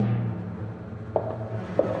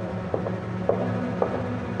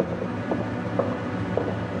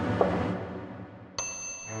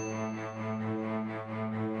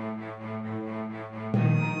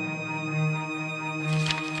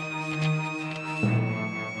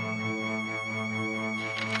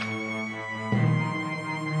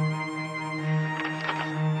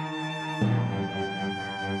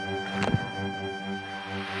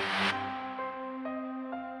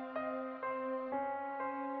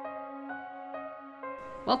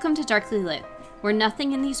Welcome to Darkly Lit, where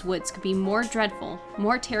nothing in these woods could be more dreadful,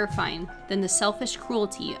 more terrifying than the selfish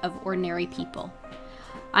cruelty of ordinary people.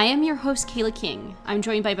 I am your host, Kayla King. I'm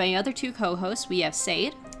joined by my other two co-hosts. We have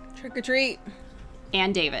Sade. Trick or treat.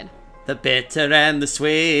 And David. The bitter and the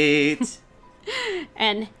sweet.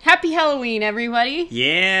 And happy Halloween, everybody.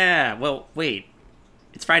 Yeah. Well, wait.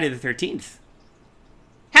 It's Friday the 13th.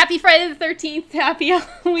 Happy Friday the 13th. Happy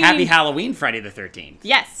Halloween. Happy Halloween, Friday the 13th.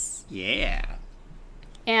 Yes. Yeah.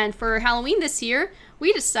 And for Halloween this year,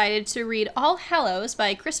 we decided to read All Hallows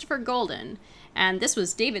by Christopher Golden. And this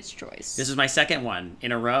was David's choice. This was my second one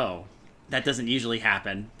in a row. That doesn't usually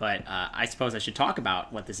happen, but I suppose I should talk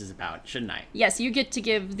about what this is about, shouldn't I? Yes, you get to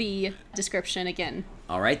give the description again.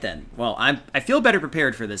 All right, then. Well, I feel better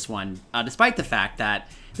prepared for this one, despite the fact that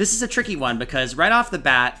this is a tricky one, because right off the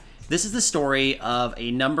bat, this is the story of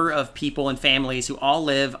a number of people and families who all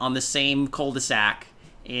live on the same cul-de-sac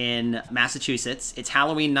in Massachusetts. It's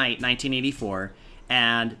Halloween night, 1984,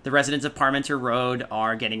 and the residents of Parmenter Road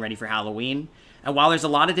are getting ready for Halloween. And while there's a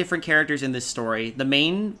lot of different characters in this story, the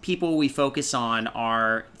main people we focus on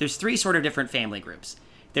there's three sort of different family groups.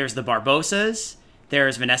 There's the Barbosas,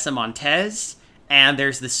 there's Vanessa Montez, and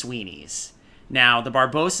there's the Sweeneys. Now, the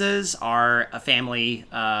Barbosas are a family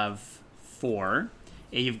of four.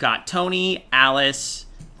 You've got Tony, Alice,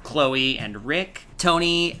 Chloe, and Rick.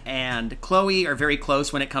 Tony and Chloe are very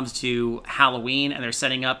close when it comes to Halloween, and they're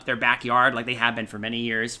setting up their backyard like they have been for many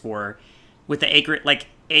years with the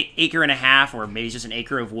acre and a half, or maybe just an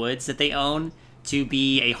acre of woods that they own, to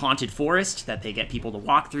be a haunted forest that they get people to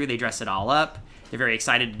walk through. They dress it all up. They're very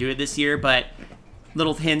excited to do it this year, but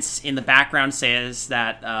little hints in the background says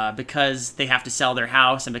that because they have to sell their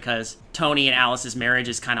house and because Tony and Alice's marriage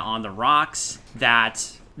is kind of on the rocks,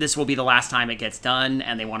 that this will be the last time it gets done,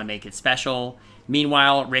 and they want to make it special.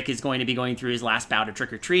 Meanwhile, Rick is going to be going through his last bout of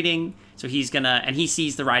trick-or-treating, so he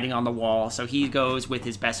sees the writing on the wall, so he goes with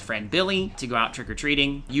his best friend Billy to go out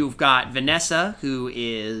trick-or-treating. You've got Vanessa, who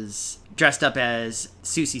is dressed up as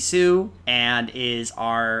Susie Sue, and is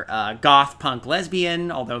our goth punk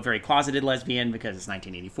lesbian, although very closeted lesbian because it's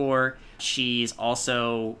 1984. She's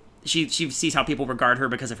also, she sees how people regard her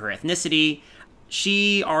because of her ethnicity.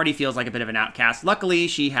 She already feels like a bit of an outcast. Luckily,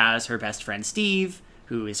 she has her best friend Steve,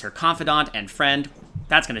 who is her confidant and friend.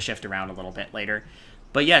 That's going to shift around a little bit later.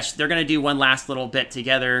 But yes, they're going to do one last little bit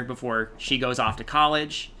together before she goes off to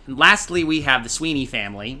college. And lastly, we have the Sweeney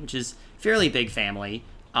family, which is a fairly big family.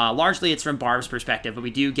 Largely, it's from Barb's perspective, but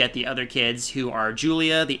we do get the other kids, who are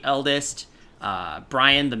Julia, the eldest,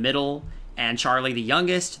 Brian, the middle, and Charlie, the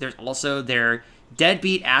youngest. There's also their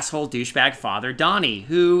deadbeat asshole douchebag father, Donnie,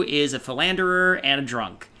 who is a philanderer and a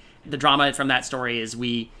drunk. The drama from that story is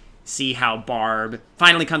we see how Barb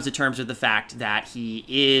finally comes to terms with the fact that he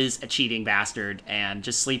is a cheating bastard and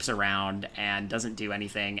just sleeps around and doesn't do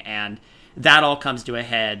anything, and that all comes to a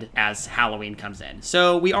head as Halloween comes in.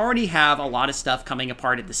 So we already have a lot of stuff coming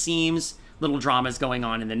apart at the seams, little dramas going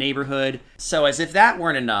on in the neighborhood. So as if that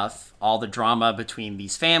weren't enough, all the drama between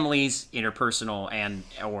these families, interpersonal and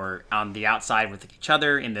or on the outside with each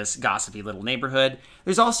other in this gossipy little neighborhood,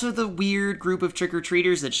 there's also the weird group of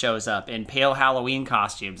trick-or-treaters that shows up in pale Halloween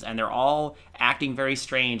costumes, and they're all acting very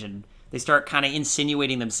strange, and they start kind of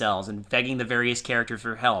insinuating themselves and begging the various characters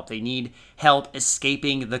for help. They need help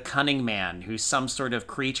escaping the Cunning Man, who's some sort of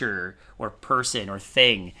creature or person or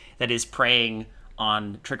thing that is preying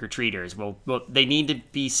on trick-or-treaters. Well, they need to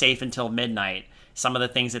be safe until midnight, some of the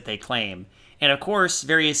things that they claim. And of course,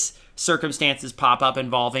 various circumstances pop up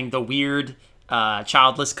involving the weird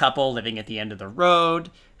childless couple living at the end of the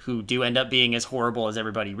road, who do end up being as horrible as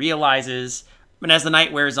everybody realizes. And as the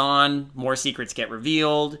night wears on, more secrets get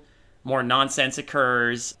revealed, more nonsense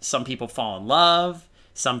occurs. Some people fall in love,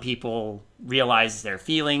 some people realize their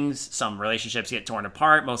feelings, some relationships get torn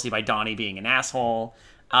apart, mostly by Donnie being an asshole,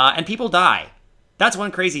 and people die. That's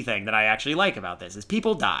one crazy thing that I actually like about this, is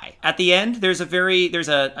people die. At the end, there's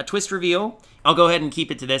a twist reveal. I'll go ahead and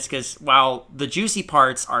keep it to this, because while the juicy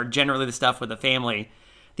parts are generally the stuff with the family,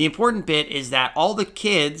 the important bit is that all the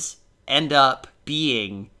kids end up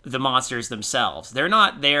being the monsters themselves. They're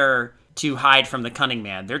not there to hide from the Cunning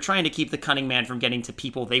Man. They're trying to keep the Cunning Man from getting to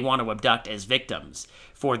people they want to abduct as victims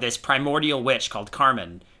for this primordial witch called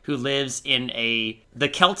Carmen, who lives in the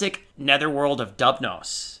Celtic netherworld of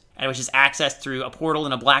Dubnos, and which is accessed through a portal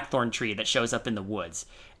in a blackthorn tree that shows up in the woods.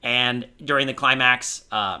 And during the climax,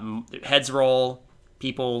 heads roll,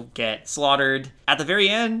 people get slaughtered. At the very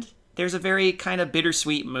end, there's a very kind of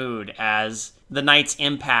bittersweet mood as the night's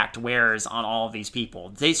impact wears on all of these people.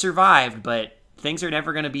 They survived, but things are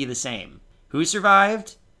never going to be the same. Who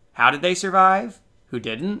survived? How did they survive? Who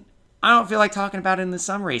didn't? I don't feel like talking about it in the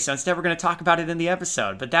summary, so instead we're going to talk about it in the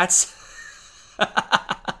episode. But that's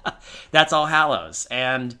that's All Hallows.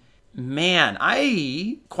 And man,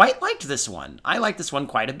 I quite liked this one. I liked this one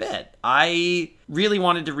quite a bit. I really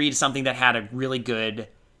wanted to read something that had a really good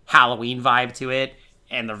Halloween vibe to it,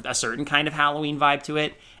 and a certain kind of Halloween vibe to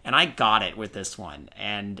it, and I got it with this one.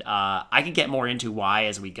 And I could get more into why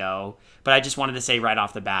as we go, but I just wanted to say right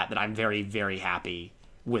off the bat that I'm very, very happy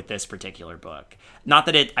with this particular book. Not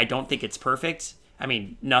that I don't think it's perfect. I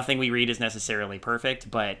mean, nothing we read is necessarily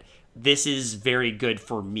perfect, but this is very good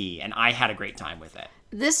for me, and I had a great time with it.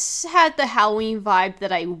 This had the Halloween vibe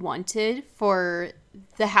that I wanted for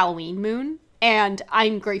the Halloween moon. And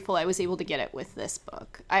I'm grateful I was able to get it with this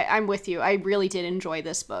book. I'm with you. I really did enjoy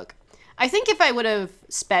this book. I think if I would have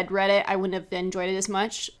sped read it, I wouldn't have enjoyed it as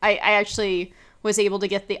much. I actually was able to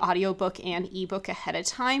get the audiobook and ebook ahead of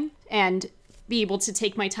time and be able to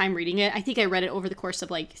take my time reading it. I think I read it over the course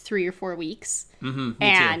of like 3 or 4 weeks. Me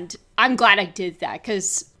and too. I'm glad I did that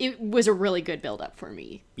because it was a really good build up for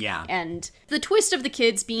me. Yeah. And the twist of the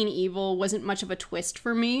kids being evil wasn't much of a twist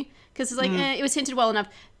for me because it's like, it was hinted well enough.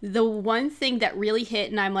 The one thing that really hit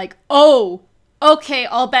and I'm like, oh, okay,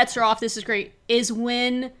 all bets are off. This is great. Is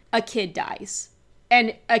when a kid dies.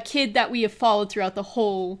 And a kid that we have followed throughout the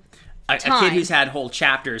whole time. A kid who's had whole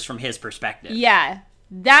chapters from his perspective. Yeah.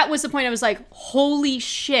 That was the point I was like, holy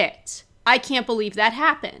shit. I can't believe that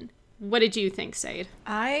happened. What did you think, Said?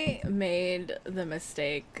 I made the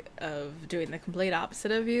mistake of doing the complete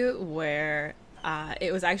opposite of you, where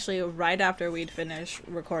it was actually right after we'd finished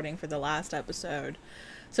recording for the last episode.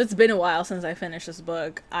 So it's been a while since I finished this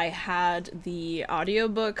book. I had the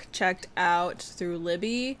audiobook checked out through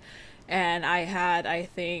Libby, and I had, I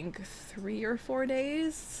think, 3 or 4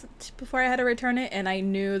 days before I had to return it, and I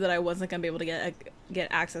knew that I wasn't going to be able to get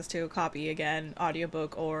access to a copy again,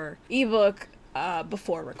 audiobook or ebook,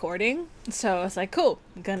 before recording. So I was like, cool,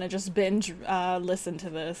 I'm gonna just binge listen to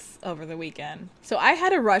this over the weekend. So I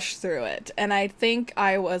had to rush through it, and I think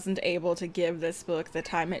I wasn't able to give this book the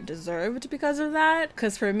time it deserved because of that.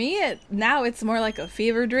 Because for me, now it's more like a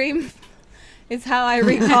fever dream. It's how I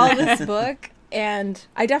recall this book. And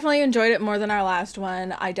I definitely enjoyed it more than our last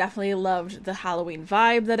one. I definitely loved the Halloween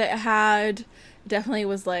vibe that it had. Definitely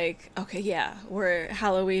was like, okay, yeah, we're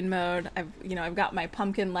Halloween mode. I've got my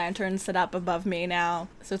pumpkin lantern set up above me now.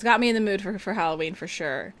 So it's got me in the mood for Halloween for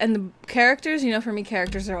sure. And the characters, for me,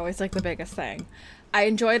 characters are always like the biggest thing. I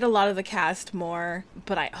enjoyed a lot of the cast more,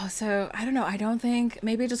 but I don't know, I don't think,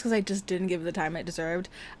 maybe just because I just didn't give it the time it deserved.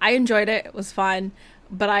 I enjoyed it. It was fun.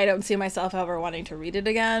 But I don't see myself ever wanting to read it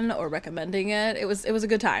again or recommending it. It was a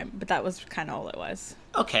good time, but that was kind of all it was.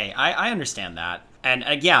 Okay, I understand that.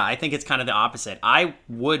 And yeah, I think it's kind of the opposite. I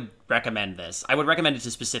would recommend this. I would recommend it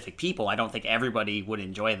to specific people. I don't think everybody would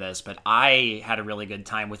enjoy this, but I had a really good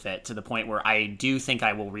time with it to the point where I do think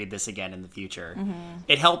I will read this again in the future. Mm-hmm.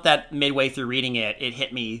 It helped that midway through reading it, it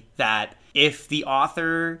hit me that if the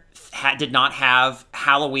author did not have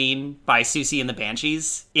Halloween by Susie and the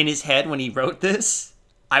Banshees in his head when he wrote this,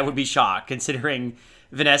 I would be shocked, considering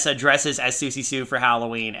Vanessa dresses as Susie Sue for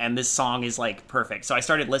Halloween, and this song is, like, perfect. So I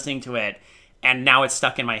started listening to it, and now it's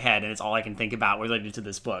stuck in my head, and it's all I can think about related to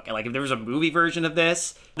this book. And, like, if there was a movie version of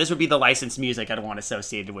this would be the licensed music I'd want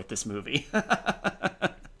associated with this movie.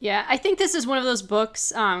 Yeah, I think this is one of those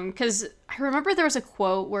books, because I remember there was a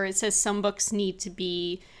quote where it says some books need to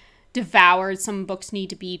be devoured, some books need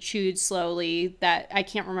to be chewed slowly. That I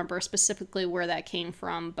can't remember specifically where that came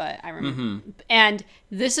from, but I remember. Mm-hmm. And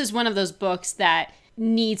this is one of those books that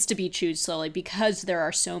needs to be chewed slowly because there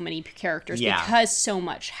are so many characters, because so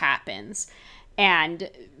much happens. And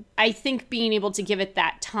I think being able to give it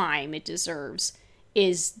that time it deserves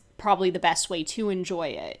is probably the best way to enjoy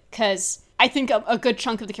it, because I think a good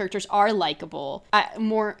chunk of the characters are likable,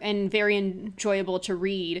 more and very enjoyable to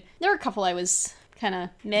read. There are a couple I was kind of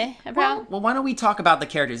meh about. Well, why don't we talk about the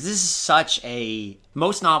characters? This is such a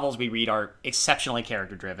most novels we read are exceptionally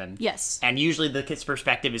character driven. Yes. And usually the kid's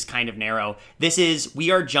perspective is kind of narrow.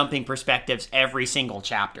 We are jumping perspectives every single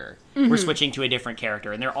chapter. We're switching to a different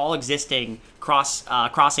character, and they're all existing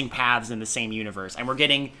crossing paths in the same universe. And we're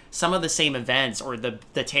getting some of the same events or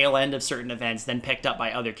the tail end of certain events then picked up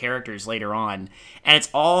by other characters later on. And it's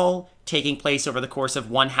all taking place over the course of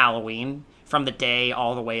one Halloween, from the day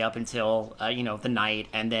all the way up until, the night,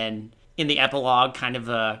 and then in the epilogue kind of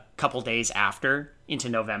a couple days after into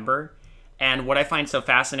November. And what I find so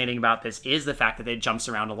fascinating about this is the fact that it jumps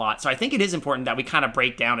around a lot. So I think it is important that we kind of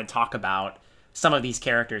break down and talk about some of these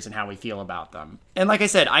characters and how we feel about them. And like I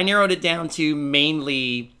said, I narrowed it down to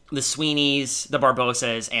mainly the Sweeneys, the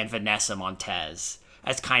Barbosas, and Vanessa Montez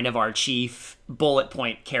as kind of our chief bullet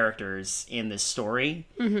point characters in this story.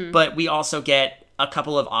 But we also get a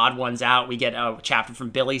couple of odd ones out. We get a chapter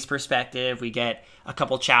from Billy's perspective. We get a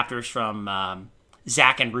couple chapters from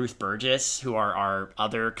Zach and Ruth Burgess, who are our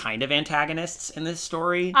other kind of antagonists in this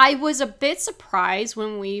story. I was a bit surprised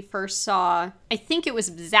when we first saw, I think it was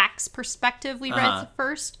Zach's perspective we read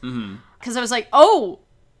first. Because I was like,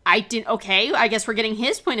 I guess we're getting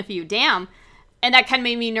his point of view. Damn. And that kind of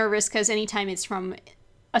made me nervous because anytime it's from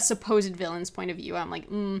a supposed villain's point of view, I'm like,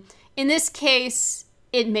 In this case,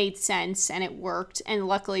 it made sense and it worked. And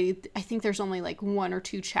luckily, I think there's only like 1 or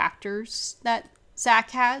 2 chapters that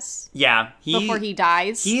Zach has. Yeah. Before he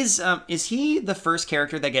dies. Is he the first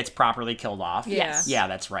character that gets properly killed off? Yes. Yeah,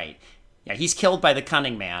 that's right. Yeah, he's killed by the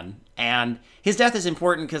Cunning Man. And his death is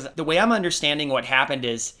important because the way I'm understanding what happened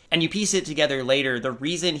is, and you piece it together later, the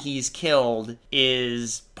reason he's killed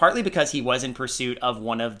is partly because he was in pursuit of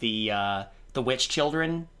one of the witch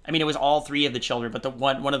children. I mean, it was all 3 of the children, but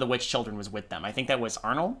one of the witch children was with them. I think that was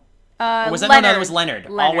Arnold? Or was that Leonard. No, that was Leonard.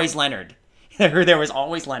 Always Leonard. There was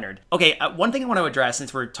always Leonard. Okay, one thing I want to address,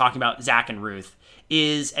 since we're talking about Zach and Ruth,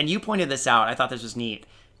 is, and you pointed this out, I thought this was neat,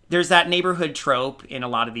 there's that neighborhood trope in a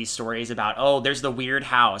lot of these stories about, there's the weird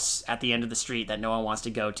house at the end of the street that no one wants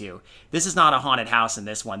to go to. This is not a haunted house in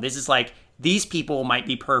this one. This is like, these people might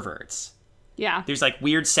be perverts. Yeah. There's like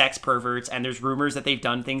weird sex perverts, and there's rumors that they've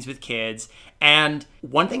done things with kids. And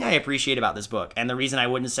one thing I appreciate about this book, and the reason I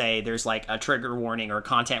wouldn't say there's like a trigger warning or a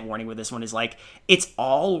content warning with this one, is like, it's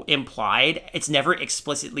all implied. It's never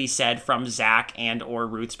explicitly said from Zach and or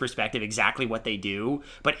Ruth's perspective exactly what they do,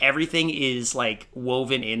 but everything is like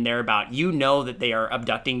woven in there about, that they are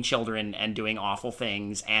abducting children and doing awful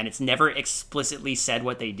things, and it's never explicitly said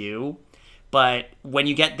what they do. But when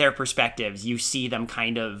you get their perspectives, you see them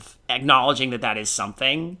kind of acknowledging that is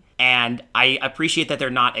something. And I appreciate that they're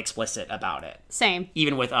not explicit about it. Same.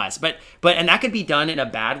 Even with us. But and that could be done in a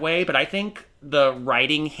bad way, but I think the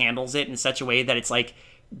writing handles it in such a way that it's like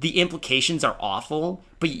the implications are awful,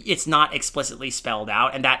 but it's not explicitly spelled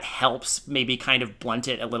out, and that helps maybe kind of blunt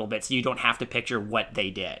it a little bit so you don't have to picture what they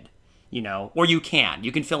did. Or you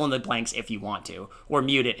can fill in the blanks if you want to, or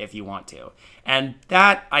mute it if you want to. And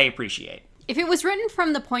that I appreciate. If it was written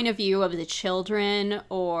from the point of view of the children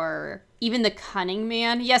or even the Cunning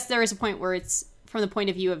Man, yes, there is a point where it's from the point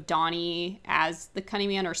of view of Donnie as the Cunning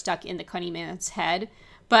Man or stuck in the Cunning Man's head,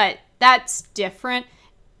 but that's different.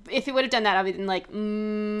 If it would have done that, I would have been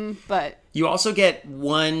like, but... You also get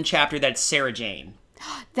one chapter that's Sarah Jane.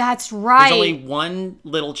 That's right. There's only one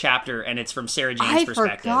little chapter, and it's from Sarah Jane's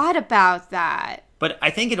perspective. I forgot about that. But I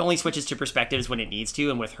think it only switches to perspectives when it needs to,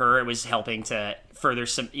 and with her, it was helping to further,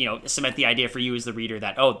 cement the idea for you as the reader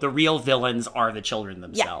that, the real villains are the children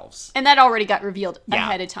themselves. Yeah. And that already got revealed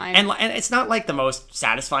ahead of time. And it's not like the most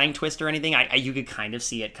satisfying twist or anything. You could kind of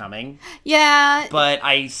see it coming. Yeah. But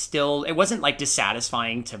it wasn't like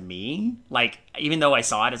dissatisfying to me. Like, even though I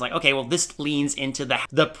saw it, it's like, okay, well, this leans into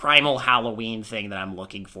the primal Halloween thing that I'm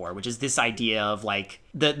looking for, which is this idea of like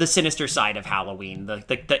the sinister side of Halloween,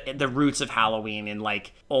 the roots of Halloween in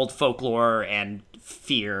like old folklore and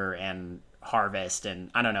fear and harvest, and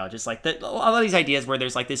I don't know, just like all of these ideas where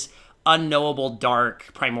there's like this unknowable, dark,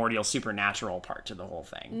 primordial, supernatural part to the whole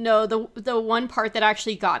thing. No, the one part that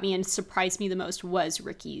actually got me and surprised me the most was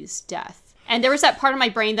Ricky's death. And there was that part of my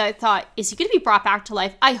brain that I thought, is he going to be brought back to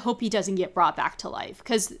life? I hope he doesn't get brought back to life,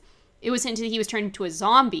 because it was hinted he was turned into a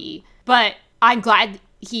zombie, but I'm glad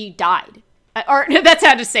he died. Or that's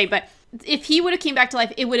how to say, but if he would have came back to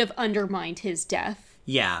life, it would have undermined his death.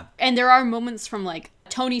 Yeah. And there are moments from like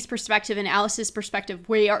Tony's perspective and Alice's perspective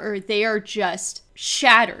where they are just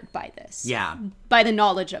shattered by this. Yeah. By the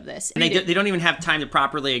knowledge of this. And they don't even have time to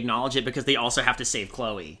properly acknowledge it because they also have to save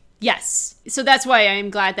Chloe. Yes. So that's why I'm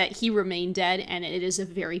glad that he remained dead, and it is a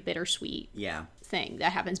very bittersweet thing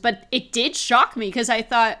that happens. But it did shock me because I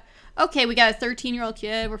thought, okay, we got a 13-year-old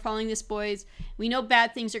kid, we're following this boys, we know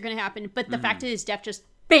bad things are going to happen, but the fact that his death just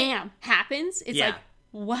bam, happens. It's Yeah. like,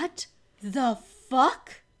 what the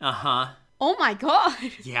fuck? Uh-huh. Oh my God.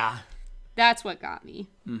 Yeah. That's what got me.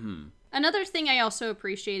 Mm-hmm. Another thing I also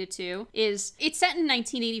appreciated too is it's set in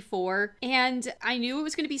 1984, and I knew it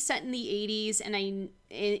was going to be set in the 80s, and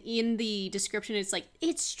in the description it's like,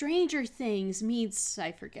 it's Stranger Things meets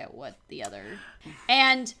I forget what the other,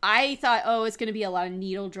 and I thought, oh, it's going to be a lot of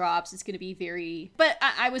needle drops, it's going to be very, but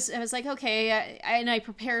I was like, okay, and I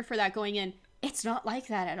prepared for that going in. It's not like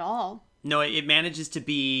that at all. No, it manages to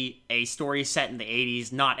be a story set in the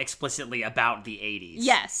 80s, not explicitly about the 80s.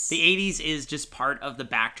 Yes. The 80s is just part of the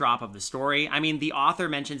backdrop of the story. I mean, the author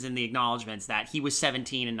mentions in the acknowledgments that he was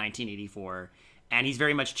 17 in 1984, and he's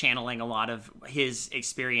very much channeling a lot of his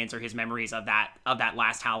experience or his memories of that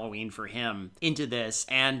last Halloween for him into this.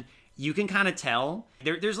 And you can kind of tell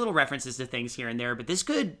there's little references to things here and there, but this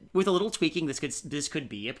could, with a little tweaking, this could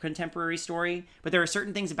be a contemporary story. But there are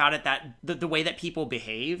certain things about it that the way that people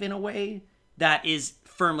behave in a way that is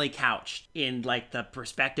firmly couched in like the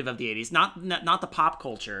perspective of the 80s, not the pop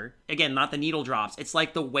culture, again, not the needle drops. It's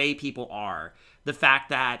like the way people are, the fact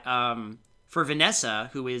that for Vanessa,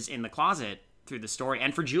 who is in the closet through the story,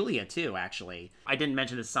 and for Julia too, actually. I didn't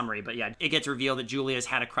mention this summary, but yeah, it gets revealed that Julia's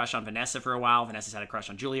had a crush on Vanessa for a while, Vanessa's had a crush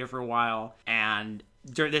on Julia for a while, and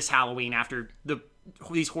during this Halloween, after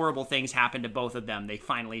these horrible things happen to both of them, they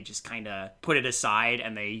finally just kind of put it aside,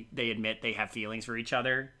 and they admit they have feelings for each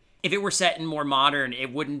other. If it were set in more modern,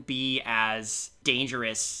 it wouldn't be as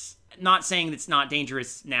dangerous. Not saying it's not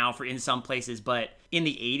dangerous now in some places, but in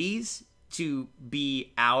the 80s, to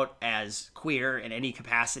be out as queer in any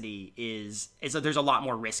capacity is there's a lot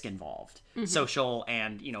more risk involved, social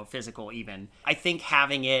and physical even. I think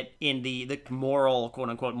having it in the moral, quote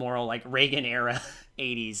unquote moral, like Reagan era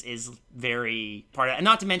 80s is very part of it. And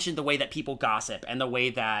not to mention the way that people gossip and the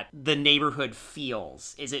way that the neighborhood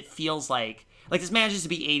feels. It feels like this manages to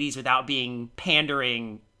be 80s without being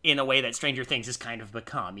pandering in a way that Stranger Things has kind of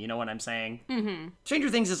become. You know what I'm saying? Mm-hmm. Stranger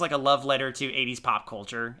Things is like a love letter to 80s pop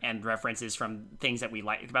culture and references from things that we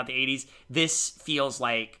like about the 80s. This feels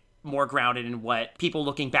like more grounded in what people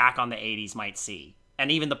looking back on the 80s might see, and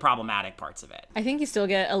even the problematic parts of it. I think you still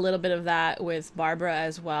get a little bit of that with Barbara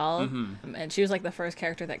as well. Mm-hmm. And she was like the first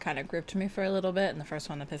character that kind of gripped me for a little bit, and the first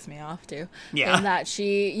one that pissed me off too. Yeah. And that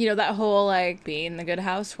she, that whole like being the good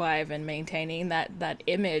housewife and maintaining that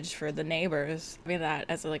image for the neighbors, having that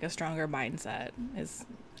as like a stronger mindset is,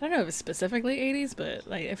 I don't know if it's specifically 80s, but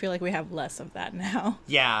like I feel like we have less of that now.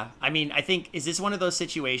 Yeah. I mean, I think, is this one of those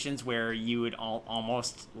situations where you would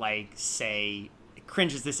almost like say,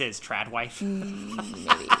 cringe as this is, trad wife? Maybe.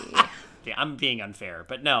 Yeah, I'm being unfair,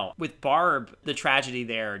 but no. With Barb, the tragedy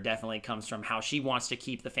there definitely comes from how she wants to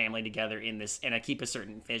keep the family together in this, and keep a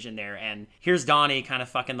certain vision there. And here's Donnie kind of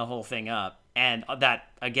fucking the whole thing up. And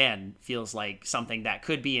that, again, feels like something that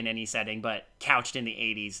could be in any setting, but couched in the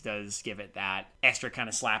 80s does give it that extra kind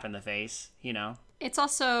of slap in the face, It's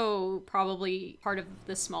also probably part of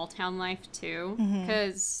the small town life too,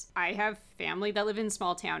 because I have family that live in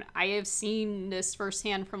small town. I have seen this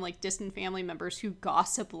firsthand from like distant family members who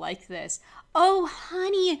gossip like this. Oh,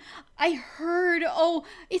 honey, I heard. Oh,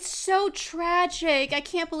 it's so tragic. I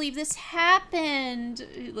can't believe this happened.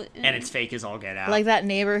 And it's fake as all get out. Like that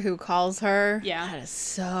neighbor who calls her. Yeah. That is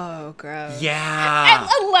so gross. Yeah.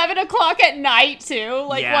 At 11 o'clock at night too.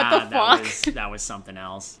 Like, yeah, what the fuck? That was something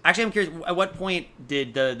else. Actually, I'm curious, at what point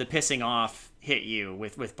did the pissing off hit you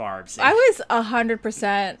with Barb's? I was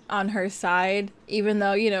 100% on her side, even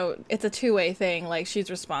though, it's a two-way thing. Like,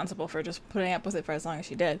 she's responsible for just putting up with it for as long as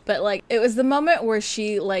she did. But, like, it was the moment where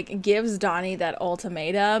she, like, gives Donnie that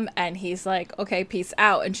ultimatum, and he's like, okay, peace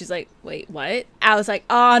out. And she's like, wait, what? I was like,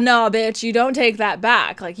 oh, no, bitch, you don't take that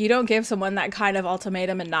back. Like, you don't give someone that kind of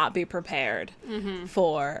ultimatum and not be prepared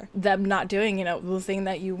for them not doing, the thing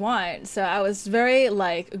that you want. So I was very,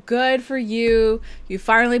 like, good for you. You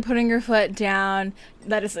finally putting your foot down.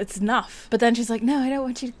 That it's enough. But then she's like, no, I don't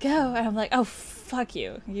want you to go. And I'm like, oh, fuck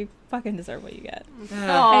you. You fucking deserve what you get.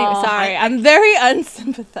 Anyway, sorry. I'm very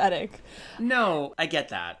unsympathetic. No, I get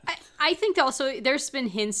that. I think also there's been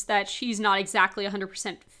hints that she's not exactly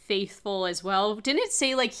 100% faithful as well. Didn't it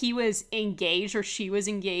say like he was engaged or she was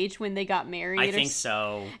engaged when they got married? I think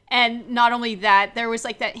so. And not only that, there was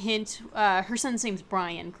like that hint, her son's name's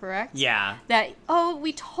Brian, correct? Yeah. That,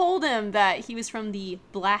 we told him that he was from the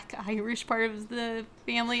Black Irish part of the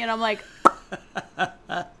family, and I'm like,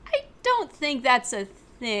 I don't think that's a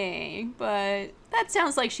thing, but that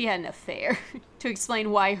sounds like she had an affair to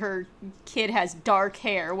explain why her kid has dark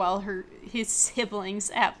hair while his siblings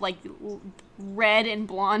have like red and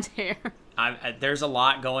blonde hair. There's a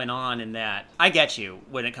lot going on in that. I get you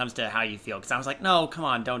when it comes to how you feel, because I was like, no, come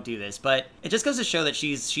on, don't do this. But it just goes to show that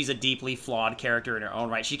she's a deeply flawed character in her own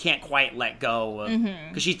right. She can't quite let go of,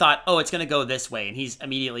 because she thought, oh, it's going to go this way, and he's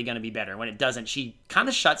immediately going to be better. When it doesn't, she kind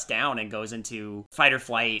of shuts down and goes into fight or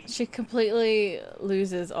flight. She completely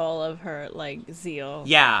loses all of her, like, zeal.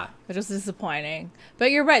 Yeah. Which is disappointing.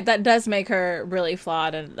 But you're right, that does make her really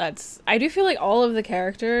flawed, and I do feel like all of the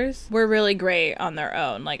characters were really great on their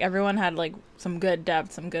own. Like, everyone had, like, some good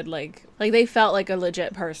depth, some good, like they felt like a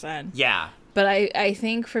legit person. Yeah. But I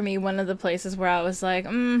think for me, one of the places where I was like,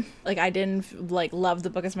 like, I didn't, like, love the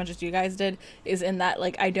book as much as you guys did, is in that,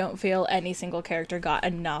 like, I don't feel any single character got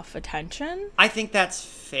enough attention. I think that's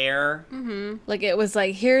fair. Mm-hmm. Like, it was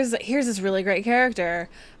like, here's this really great character.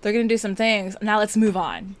 They're gonna do some things. Now let's move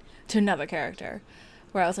on to another character.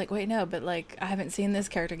 Where I was like, wait, no, but, like, I haven't seen this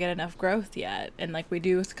character get enough growth yet. And, like, we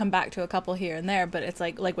do come back to a couple here and there, but it's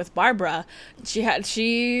like with Barbara,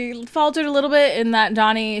 she faltered a little bit in that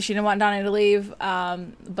she didn't want Donnie to leave,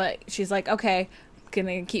 but she's like, okay,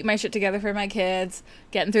 gonna keep my shit together for my kids,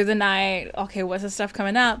 getting through the night, okay, what's the stuff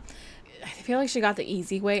coming up? I feel like she got the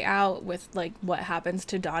easy way out with, like, what happens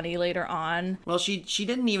to Donnie later on. Well, she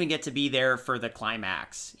didn't even get to be there for the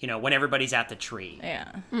climax, when everybody's at the tree.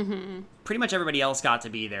 Yeah. Mm-hmm. Pretty much everybody else got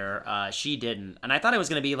to be there. She didn't. And I thought it was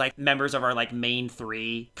going to be, like, members of our, like, main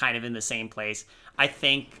three kind of in the same place. I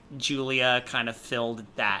think Julia kind of filled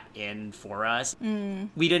that in for us.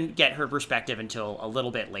 We didn't get her perspective until a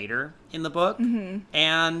little bit later in the book. Mm-hmm.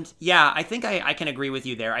 And, yeah, I think I can agree with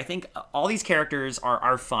you there. I think all these characters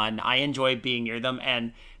are fun. I enjoy being near them,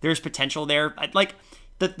 and there's potential there. Like,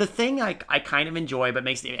 the thing I kind of enjoy but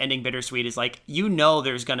makes the ending bittersweet is, like,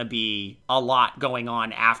 there's going to be a lot going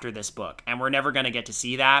on after this book, and we're never going to get to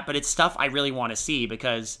see that, but it's stuff I really want to see,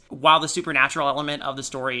 because while the supernatural element of the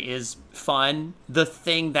story is fun, the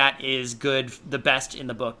thing that is good, the best in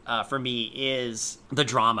the book for me, is the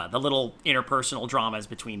drama, the little interpersonal dramas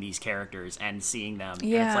between these characters and seeing them.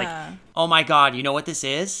 Yeah. And it's like, oh my god, you know what this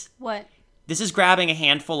is? What? This is grabbing a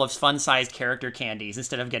handful of fun-sized character candies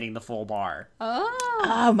instead of getting the full bar.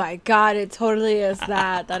 Oh my god, it totally is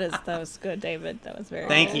that. That was good, David. That was very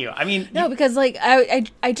Thank good. you. I mean... No, because, like,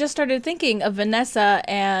 I just started thinking of Vanessa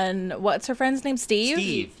and what's her friend's name?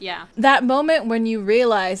 Steve? Yeah. That moment when you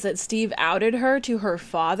realize that Steve outed her to her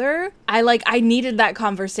father, I needed that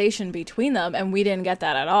conversation between them, and we didn't get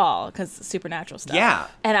that at all, because supernatural stuff. Yeah.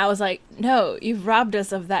 And I was like, no, you've robbed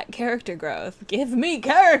us of that character growth. Give me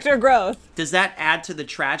character growth! Does that add to the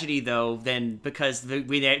tragedy, though, then, because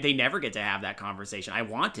they never get to have that conversation? I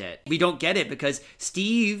want it. We don't get it because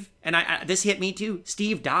Steve, and this hit me too,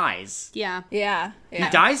 Steve dies. Yeah. Yeah. He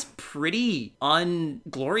dies pretty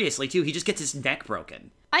ungloriously, too. He just gets his neck broken.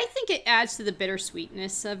 I think it adds to the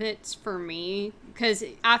bittersweetness of it for me, because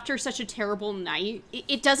after such a terrible night,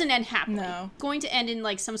 it doesn't end happily. No. It's going to end in,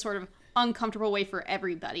 like, some sort of uncomfortable way for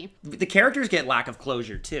everybody. The characters get lack of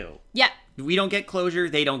closure, too. Yeah. We don't get closure,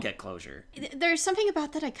 they don't get closure. There's something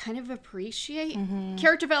about that I kind of appreciate. Mm-hmm.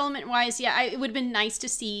 Character development wise, yeah, it would have been nice to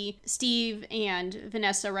see Steve and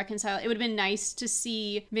Vanessa reconcile. It would have been nice to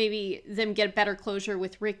see maybe them get better closure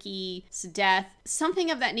with Ricky's death, something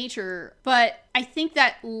of that nature. But I think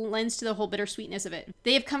that lends to the whole bittersweetness of it.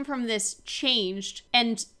 They have come from this changed,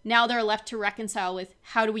 and now they're left to reconcile with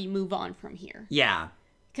how do we move on from here? Yeah.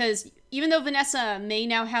 Because even though Vanessa may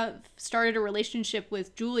now have started a relationship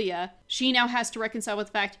with Julia, she now has to reconcile with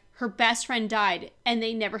the fact her best friend died and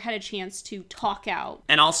they never had a chance to talk out.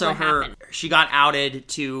 And also happened. She got outed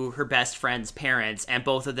to her best friend's parents, and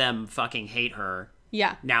both of them fucking hate her.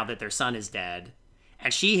 Yeah. Now that their son is dead.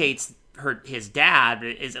 And she hates his dad, but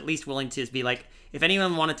is at least willing to be like, if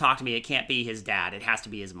anyone want to talk to me, it can't be his dad. It has to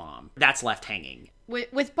be his mom. That's left hanging.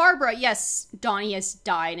 With Barbara, yes, Donnie has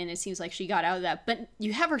died, and it seems like she got out of that. But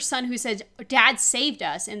you have her son who said, Dad saved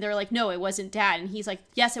us. And they're like, no, it wasn't Dad. And he's like,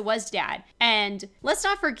 yes, it was Dad. And let's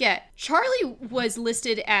not forget, Charlie was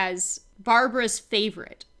listed as Barbara's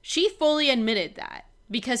favorite. She fully admitted that,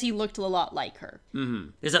 because he looked a lot like her. Mm-hmm.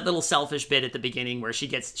 There's that little selfish bit at the beginning where she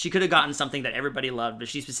could have gotten something that everybody loved, but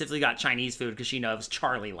she specifically got Chinese food because she knows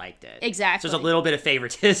Charlie liked it. Exactly. So there's a little bit of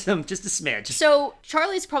favoritism, just a smidge. So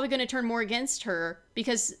Charlie's probably going to turn more against her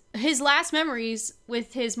because his last memories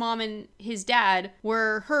with his mom and his dad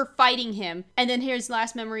were her fighting him. And then his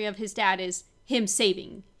last memory of his dad is him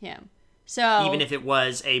saving him. So even if it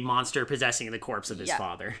was a monster possessing the corpse of his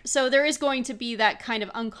father. So there is going to be that kind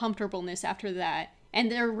of uncomfortableness after that. And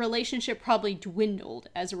their relationship probably dwindled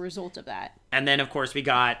as a result of that. And then, of course, we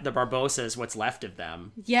got the Barbosas, what's left of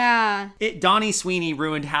them. Yeah. Donnie Sweeney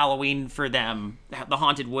ruined Halloween for them, the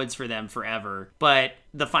Haunted Woods for them forever. But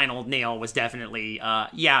the final nail was definitely,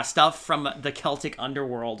 stuff from the Celtic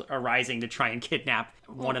underworld arising to try and kidnap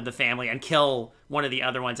one of the family and kill one of the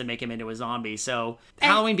other ones and make him into a zombie. So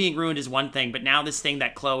Halloween being ruined is one thing, but now this thing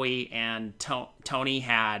that Chloe and Tony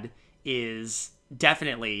had is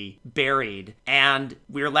definitely buried, and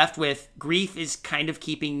we're left with grief is kind of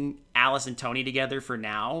keeping Alice and Tony together for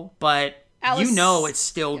now, but Alice, it's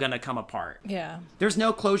still gonna come apart. Yeah. There's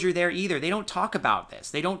no closure there either. They don't talk about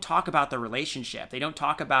this. They don't talk about the relationship. They don't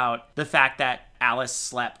talk about the fact that Alice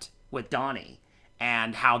slept with Donnie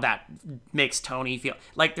and how that makes Tony feel.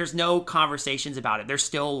 Like, there's no conversations about it. They're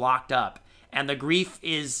still locked up, and the grief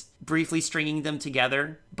is briefly stringing them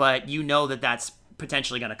together, but that's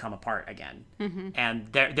potentially going to come apart again. Mm-hmm. And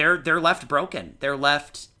they're left broken. They're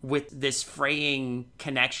left with this fraying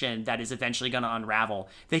connection that is eventually going to unravel.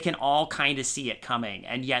 They can all kind of see it coming,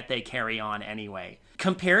 and yet they carry on anyway.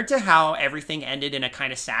 Compared to how everything ended in a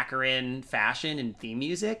kind of saccharine fashion in theme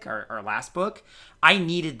music, our last book, I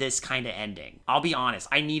needed this kind of ending. I'll be honest,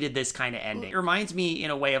 I needed this kind of ending. It reminds me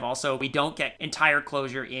in a way of also, we don't get entire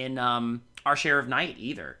closure in Our Share of Night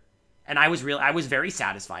either. And I was very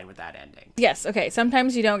satisfied with that ending. Yes, okay.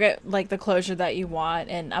 Sometimes you don't get, like, the closure that you want,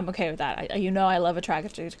 and I'm okay with that. I love a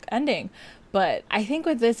tragic ending. But I think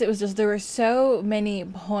with this, it was just, there were so many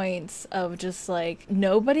points of just, like,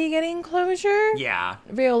 nobody getting closure. Yeah.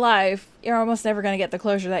 Real life, you're almost never going to get the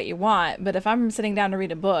closure that you want. But if I'm sitting down to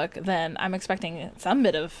read a book, then I'm expecting some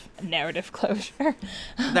bit of narrative closure.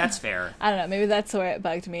 That's fair. I don't know. Maybe that's where it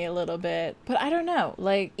bugged me a little bit. But I don't know.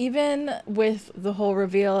 Like, even with the whole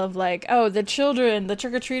reveal of, like, oh, the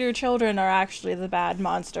trick-or-treater children are actually the bad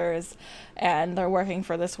monsters, and they're working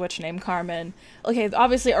for this witch named Carmen. Okay,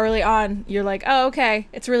 obviously early on, you're like, oh, okay,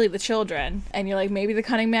 it's really the children. And you're like, maybe the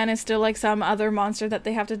Cunning Man is still like some other monster that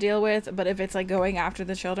they have to deal with. But if it's like going after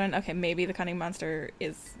the children, okay, maybe the Cunning Monster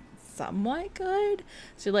is somewhat good.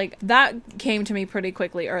 So like that came to me pretty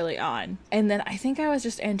quickly early on. And then I think I was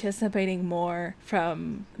just anticipating more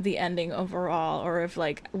from the ending overall, or if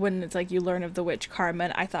like when it's like you learn of the witch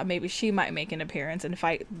Carmen, I thought maybe she might make an appearance and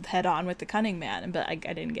fight head on with the Cunning Man, but I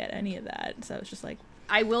didn't get any of that. So it's just like,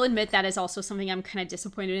 I will admit that is also something I'm kind of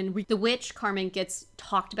disappointed in. The witch Carmen gets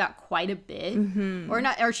talked about quite a bit,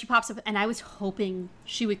 or she pops up, and I was hoping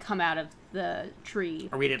she would come out of the tree,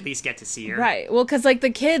 or we'd at least get to see her. Right. Well, because like the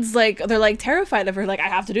kids, like they're like terrified of her. Like, I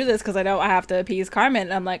have to do this because I know I have to appease Carmen.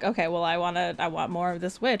 And I'm like, okay, well, I want more of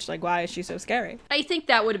this witch. Like, why is she so scary? I think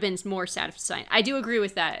that would have been more satisfying. I do agree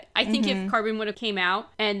with that. I think if Carmen would have came out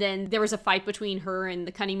and then there was a fight between her and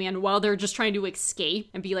the Cunning Man while they're just trying to escape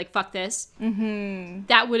and be like, fuck this,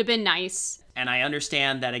 that would have been nice. And I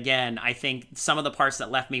understand that, again, I think some of the parts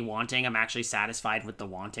that left me wanting, I'm actually satisfied with the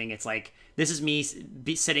wanting. It's like, this is me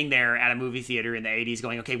sitting there at a movie theater in the 80s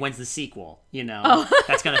going, okay, when's the sequel? You know,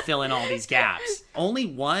 that's going to fill in all these gaps. Only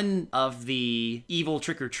one of the evil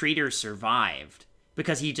trick-or-treaters survived,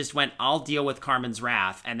 because he just went, I'll deal with Carmen's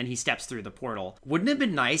wrath, and then he steps through the portal. Wouldn't it have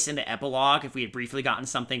been nice in the epilogue if we had briefly gotten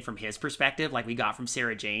something from his perspective, like we got from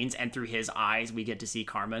Sarah Jane's, and through his eyes we get to see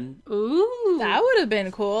Carmen? Ooh. That would have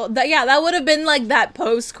been cool. That would have been like that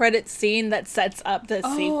post-credit scene that sets up the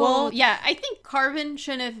sequel. Yeah, I think Carmen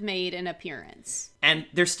should have made an appearance. And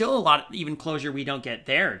there's still a lot of even closure we don't get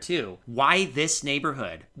there, too. Why this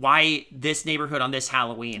neighborhood? Why this neighborhood on this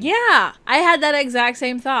Halloween? Yeah, I had that exact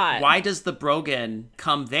same thought. Why does the Brogan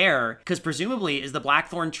come there? Because presumably, is the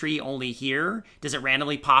Blackthorn tree only here? Does it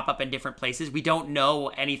randomly pop up in different places? We don't know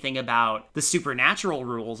anything about the supernatural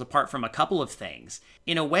rules apart from a couple of things.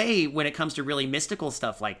 In a way, when it comes to really mystical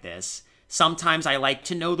stuff like this, sometimes I like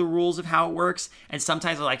to know the rules of how it works, and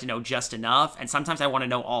sometimes I like to know just enough, and sometimes I want to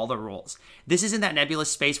know all the rules. This is in that nebulous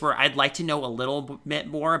space where I'd like to know a little bit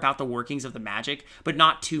more about the workings of the magic, but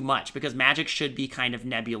not too much, because magic should be kind of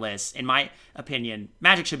nebulous. In my opinion,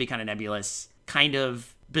 magic should be kind of nebulous, kind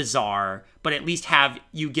of bizarre, but at least have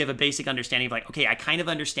you give a basic understanding of like, okay, I kind of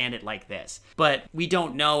understand it like this. But we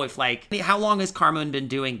don't know if like, how long has Carmen been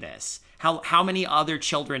doing this? How many other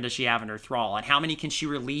children does she have in her thrall? And how many can she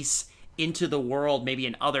release into the world, maybe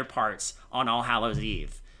in other parts on All Hallows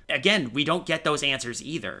Eve? Again, we don't get those answers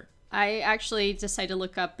either. I actually decided to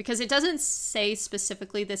look up, because it doesn't say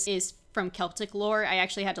specifically this is from Celtic lore. I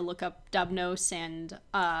actually had to look up Dubnos and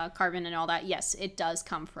Carbon and all that. Yes, it does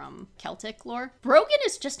come from Celtic lore. Brogan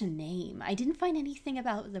is just a name. I didn't find anything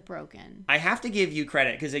about the Brogan. I have to give you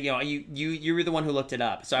credit because you were the one who looked it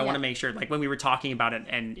up, so I want to make sure. Like when we were talking about it,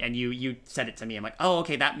 and you said it to me, I'm like, oh,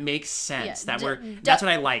 okay, that makes sense. Yeah, that's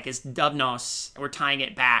what I like is Dubnos. We're tying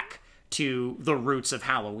it back to the roots of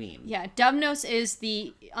Halloween. Yeah, Dubnos is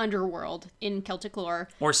the underworld in Celtic lore.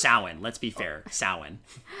 Or Samhain, let's be fair. Samhain.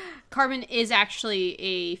 Carbon is actually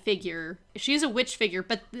a figure. She is a witch figure,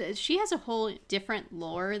 but she has a whole different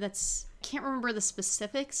lore that's... Can't remember the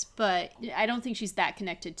specifics, but I don't think she's that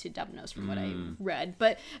connected to Dubnos from what I read.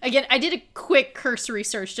 But again, I did a quick cursory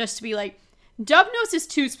search just to be like, Dubnos is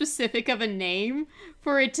too specific of a name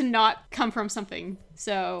for it to not come from something.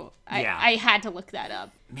 So I had to look that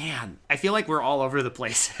up. Man, I feel like we're all over the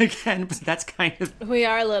place again, but that's kind of... We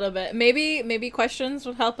are a little bit. Maybe questions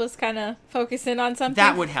would help us kind of focus in on something.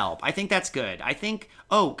 That would help. I think that's good. I think...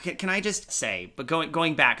 Oh, can I just say, but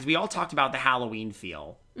going back, because we all talked about the Halloween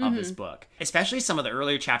feel of this book. Especially some of the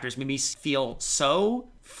earlier chapters made me feel so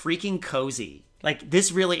freaking cozy. Like,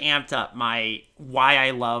 this really amped up why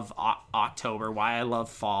I love October, why I love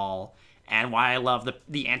fall, and why I love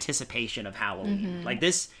the anticipation of Halloween. Like,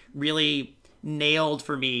 this really nailed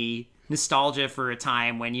for me nostalgia for a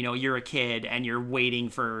time when, you're a kid and you're waiting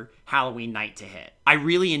for Halloween night to hit. I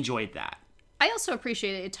really enjoyed that. I also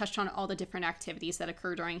appreciated it touched on all the different activities that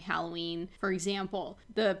occur during Halloween. For example,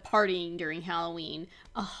 the partying during Haunt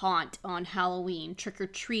a haunt on Halloween,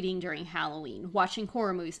 trick-or-treating during Halloween, watching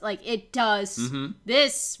horror movies. Like, it does.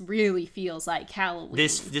 This really feels like Halloween.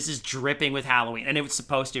 This is dripping with Halloween, and it was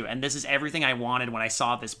supposed to. And this is everything I wanted when I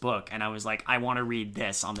saw this book. And I was like, I want to read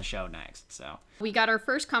this on the show next. So we got our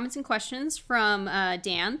first comments and questions from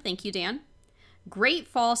Dan. Thank you, Dan. Great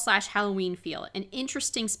fall/Halloween feel. An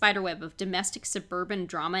interesting spiderweb of domestic suburban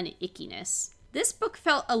drama and ickiness. This book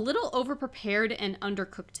felt a little overprepared and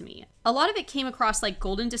undercooked to me. A lot of it came across like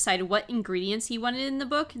Golden decided what ingredients he wanted in the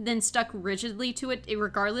book, then stuck rigidly to it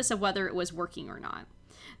regardless of whether it was working or not.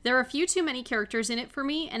 There are a few too many characters in it for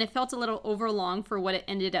me, and it felt a little overlong for what it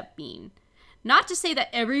ended up being. Not to say that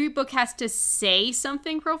every book has to say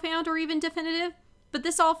something profound or even definitive, but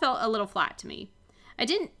this all felt a little flat to me. I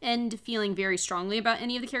didn't end feeling very strongly about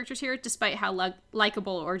any of the characters here, despite how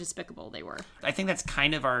likable or despicable they were. I think that's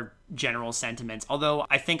kind of our general sentiments, although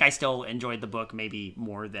I think I still enjoyed the book maybe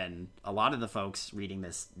more than a lot of the folks reading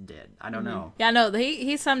this did. I don't know. Yeah, no,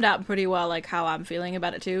 he summed up pretty well like how I'm feeling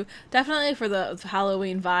about it too. Definitely for the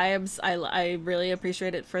Halloween vibes, I really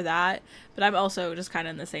appreciate it for that, but I'm also just kind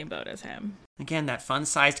of in the same boat as him. Again, that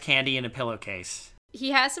fun-sized candy in a pillowcase.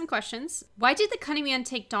 He has some questions. Why did the cunning man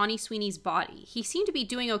take Donnie Sweeney's body? He seemed to be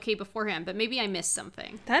doing okay beforehand, but maybe I missed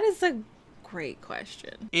something. That is a great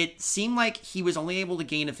question. It seemed like he was only able to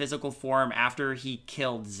gain a physical form after he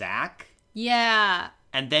killed Zach. Yeah.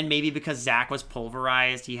 And then maybe because Zach was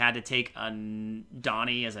pulverized, he had to take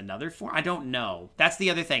Donnie as another form. I don't know. That's the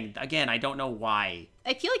other thing. Again, I don't know why.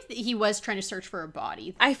 I feel like he was trying to search for a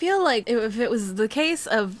body. I feel like if it was the case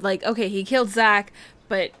of like, okay, he killed Zach,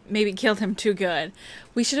 but maybe killed him too good,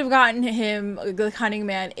 we should have gotten him, the cunning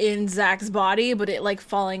man, in Zach's body, but it like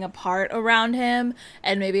falling apart around him,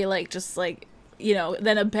 and maybe like just like,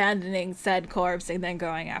 then abandoning said corpse and then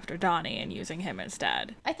going after Donnie and using him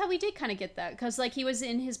instead. I thought we did kind of get that, because like he was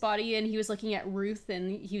in his body and he was looking at Ruth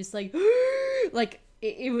and he was like, like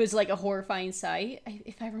it was like a horrifying sight,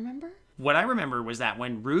 if I remember. What I remember was that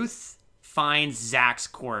when Ruth finds Zach's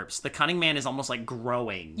corpse, the cunning man is almost like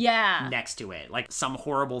growing next to it, like some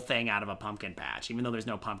horrible thing out of a pumpkin patch, even though there's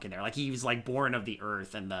no pumpkin there. Like he was like born of the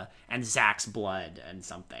earth and Zach's blood and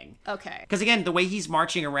something. Okay. Because again, the way he's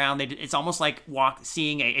marching around, it's almost like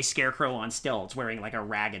seeing a scarecrow on stilts wearing like a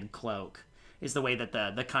ragged cloak is the way that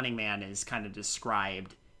the cunning man is kind of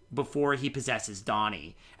described before he possesses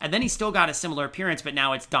Donnie. And then he's still got a similar appearance, but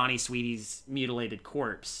now it's Donnie Sweetie's mutilated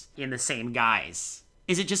corpse in the same guise.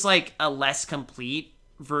 Is it just like a less complete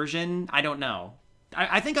version? I don't know.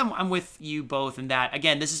 I think I'm with you both in that.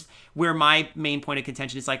 Again, this is where my main point of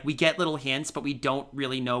contention is like we get little hints, but we don't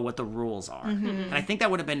really know what the rules are. And I think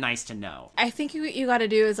that would have been nice to know. I think what you got to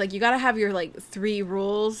do is like you got to have your like 3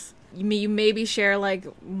 rules. You maybe share like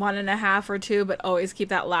 1.5 or 2, but always keep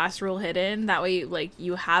that last rule hidden. That way, like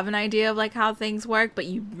you have an idea of like how things work, but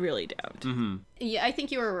you really don't. Mm-hmm. Yeah, I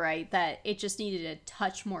think you were right that it just needed a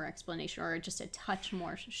touch more explanation or just a touch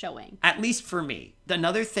more showing. At least for me.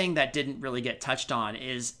 Another thing that didn't really get touched on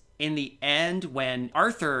is in the end when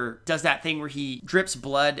Arthur does that thing where he drips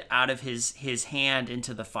blood out of his hand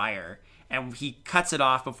into the fire and he cuts it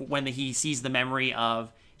off when he sees the memory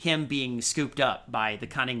of him being scooped up by the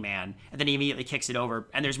cunning man, and then he immediately kicks it over.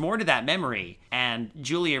 And there's more to that memory, and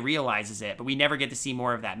Julia realizes it, but we never get to see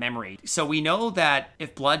more of that memory. So we know that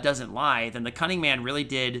if blood doesn't lie, then the cunning man really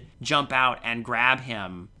did jump out and grab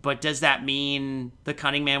him. But does that mean the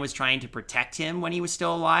cunning man was trying to protect him when he was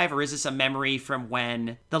still alive? Or is this a memory from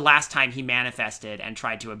when the last time he manifested and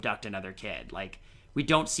tried to abduct another kid? Like, we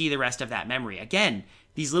don't see the rest of that memory. Again,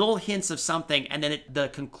 these little hints of something, and then the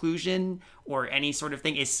conclusion or any sort of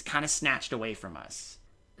thing is kind of snatched away from us.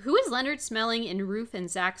 Who is Leonard smelling in Ruth and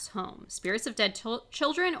Zach's home? Spirits of dead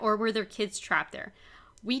children, or were their kids trapped there?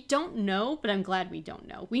 We don't know, but I'm glad we don't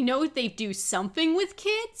know. We know they do something with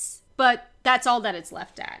kids, but that's all that it's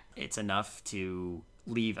left at. It's enough to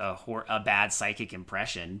leave a bad psychic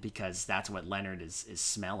impression, because that's what Leonard is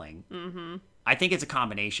smelling. Mm-hmm. I think it's a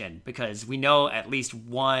combination, because we know at least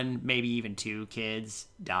one, maybe even two kids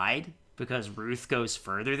died, because Ruth goes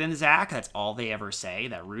further than Zach. That's all they ever say,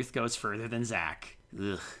 that Ruth goes further than Zach.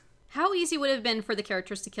 Ugh. How easy would it have been for the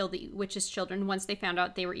characters to kill the witch's children once they found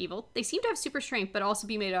out they were evil? They seem to have super strength, but also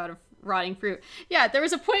be made out of rotting fruit. Yeah, there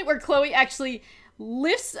was a point where Chloe actually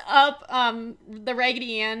lifts up the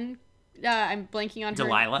Raggedy Ann, I'm blanking on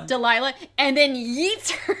her. Delilah, and then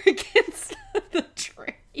yeets her against the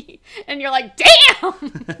tree. And you're like,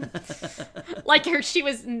 damn! Like she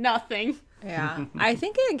was nothing. Yeah. I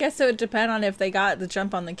guess it would depend on if they got the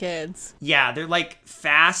jump on the kids. Yeah, they're like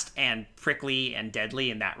fast and prickly and deadly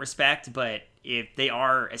in that respect, but if they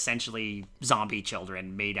are essentially zombie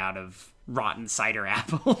children made out of rotten cider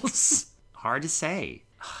apples, hard to say.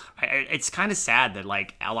 It's kind of sad that,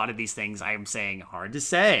 like, a lot of these things I am saying hard to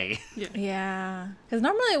say. Yeah. Because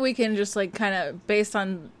normally we can just, like, kind of, based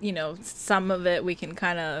on, some of it, we can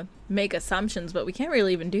kind of make assumptions, but we can't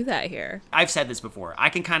really even do that here. I've said this before. I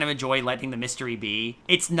can kind of enjoy letting the mystery be.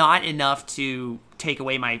 It's not enough to take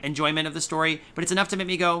away my enjoyment of the story, but it's enough to make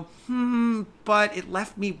me go, but it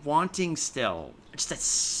left me wanting still. Just a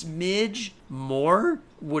smidge more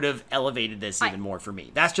would have elevated this even more for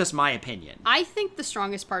me. That's just my opinion. I think the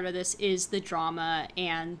strongest part of this is the drama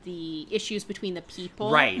and the issues between the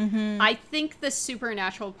people. Right. Mm-hmm. I think the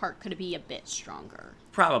supernatural part could be a bit stronger.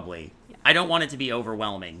 Probably. Yeah. I don't want it to be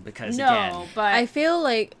overwhelming because, but I feel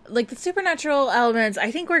like the supernatural elements,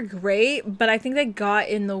 I think were great, but I think they got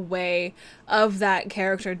in the way of that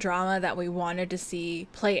character drama that we wanted to see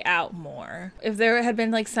play out more. If there had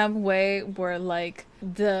been, like, some way where, like,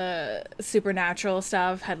 the supernatural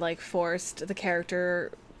stuff had, like, forced the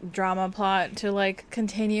character drama plot to, like,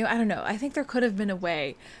 continue, I don't know. I think there could have been a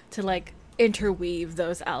way to, like, interweave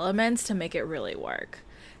those elements to make it really work.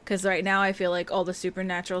 Because right now I feel like all the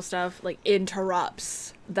supernatural stuff, like,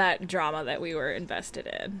 interrupts that drama that we were invested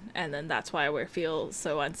in. And then that's why we feel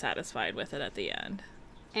so unsatisfied with it at the end.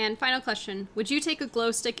 And final question. Would you take a glow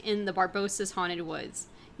stick in the Barbossa's Haunted Woods?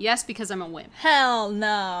 Yes, because I'm a wimp. Hell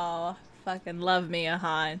no. Fucking love me a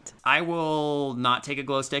haunt. I will not take a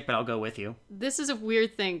glow stick, but I'll go with you. This is a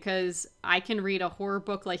weird thing, because I can read a horror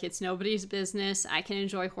book like it's nobody's business. I can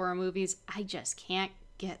enjoy horror movies. I just can't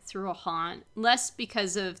get through a haunt. Less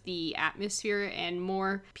because of the atmosphere and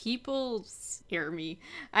more people scare me.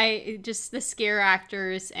 The scare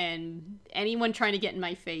actors and anyone trying to get in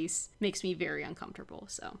my face makes me very uncomfortable.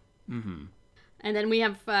 So. Mm-hmm. And then we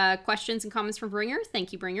have questions and comments from Bringer.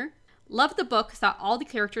 Thank you, Bringer. Loved the book, thought all the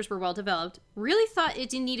characters were well developed. Really thought it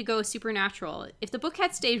didn't need to go supernatural. If the book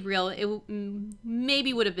had stayed real, it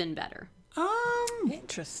maybe would have been better.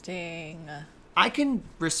 Interesting. I can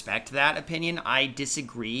respect that opinion. I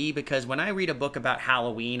disagree, because when I read a book about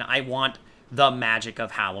Halloween, I want the magic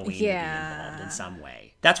of Halloween to be involved in some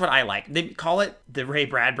way. That's what I like. They call it the Ray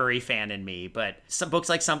Bradbury fan in me, but some books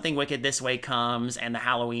like Something Wicked This Way Comes and The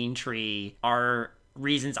Halloween Tree are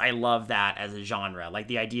reasons I love that as a genre. Like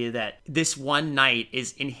the idea that this one night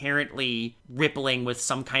is inherently rippling with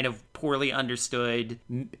some kind of poorly understood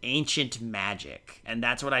ancient magic. And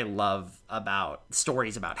that's what I love about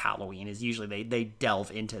stories about Halloween, is usually they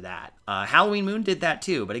delve into that. Halloween Moon did that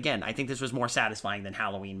too, but again, I think this was more satisfying than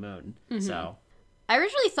Halloween Moon. Mm-hmm. So I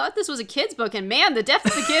originally thought this was a kid's book, and man, the depth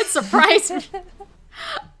of the kids surprised me.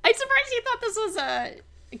 I'm surprised you thought this was a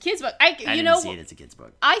kid's book. I didn't see it as a kid's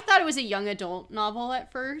book. I thought it was a young adult novel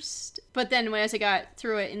at first, but then as I got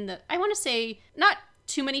through it I want to say not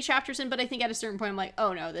too many chapters in, but I think at a certain point I'm like,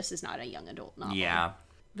 oh no, this is not a young adult novel. Yeah.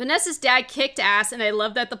 Vanessa's dad kicked ass, and I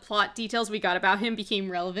love that the plot details we got about him became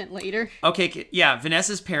relevant later. Okay, yeah,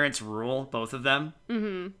 Vanessa's parents rule, both of them.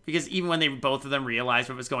 Mm-hmm. Because even when both of them realized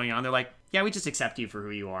what was going on, they're like, yeah, we just accept you for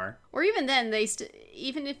who you are. Or even then,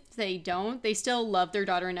 even if they don't, they still love their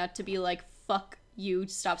daughter enough to be like, fuck you,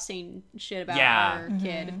 stop saying shit about our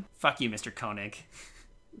kid. Fuck you, Mr. Koenig.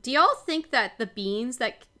 Do y'all think that the beans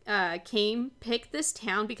that Cain picked this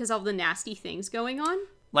town because of all the nasty things going on?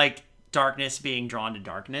 Like darkness being drawn to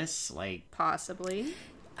darkness, like Possibly.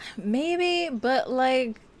 Maybe, but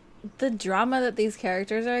like the drama that these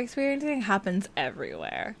characters are experiencing happens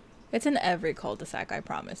everywhere. It's in every cul-de-sac, I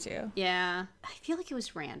promise you. Yeah. I feel like it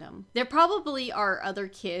was random. There probably are other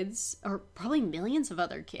kids, or probably millions of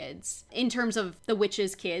other kids, in terms of the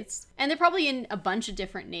witches' kids. And they're probably in a bunch of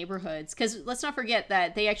different neighborhoods. Because let's not forget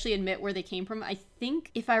that they actually admit where they came from. I think,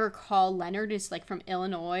 if I recall, Leonard is like from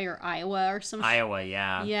Illinois or Iowa or some Iowa,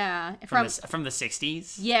 yeah. Yeah. From the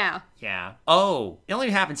 60s? Yeah. Yeah. Oh, it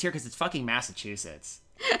only happens here because it's fucking Massachusetts.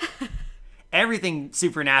 Everything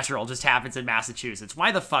supernatural just happens in Massachusetts.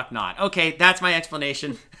 Why the fuck not? Okay, that's my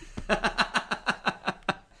explanation.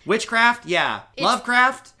 Witchcraft? Yeah.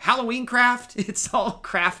 Lovecraft? Halloween craft? It's all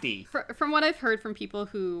crafty. From what I've heard from people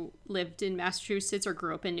who lived in Massachusetts or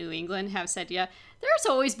grew up in New England have said, yeah, there's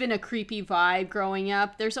always been a creepy vibe growing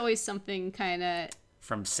up. There's always something kind of...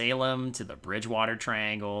 From Salem to the Bridgewater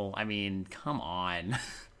Triangle. I mean, come on.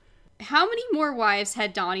 How many more wives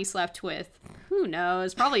had Donnie slept with? Who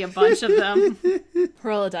knows? Probably a bunch of them.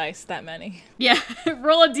 Roll a dice, that many. Yeah,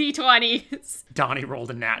 roll a d20. Donnie rolled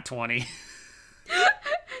a nat 20.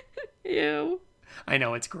 Ew. I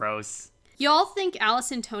know, it's gross. Y'all think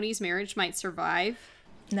Alice and Tony's marriage might survive?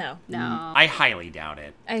 No. No. I highly doubt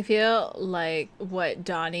it. I feel like what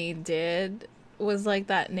Donnie did was like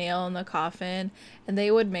that nail in the coffin, and they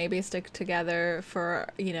would maybe stick together for,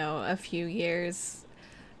 a few years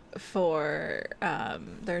for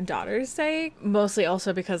their daughter's sake, mostly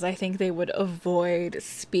also because I think they would avoid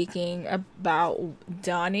speaking about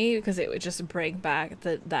Donnie because it would just bring back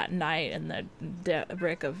that night and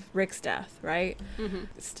the Rick's death, right? Mm-hmm.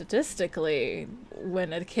 Statistically,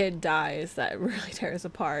 when a kid dies, that really tears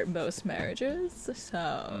apart most marriages,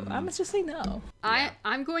 so I'm just say no.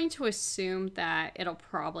 I'm going to assume that it'll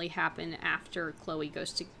probably happen after Chloe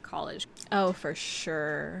goes to college. Oh, for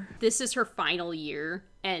sure. This is her final year.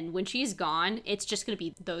 And when she's gone, it's just going to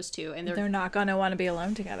be those two. And they're not going to want to be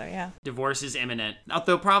alone together, yeah. Divorce is imminent.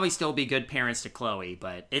 They'll probably still be good parents to Chloe,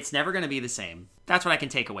 but it's never going to be the same. That's what I can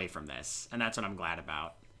take away from this, and that's what I'm glad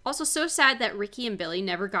about. Also, so sad that Ricky and Billy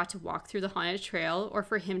never got to walk through the haunted trail or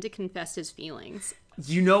for him to confess his feelings.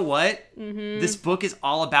 You know what? Mm-hmm. This book is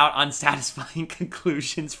all about unsatisfying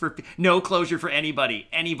conclusions no closure for anybody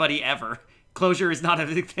ever. Closure is not a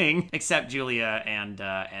big thing, except Julia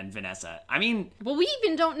and Vanessa. I mean... Well, we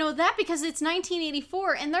even don't know that because it's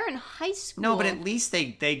 1984 and they're in high school. No, but at least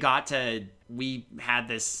they got to... We had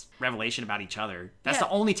this revelation about each other. That's the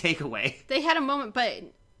only takeaway. They had a moment, but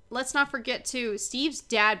let's not forget, too, Steve's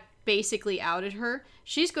dad basically outed her.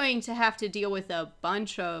 She's going to have to deal with a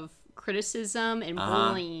bunch of criticism and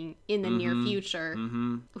bullying in the near future.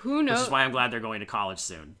 Mm-hmm. Who knows? Which is why I'm glad they're going to college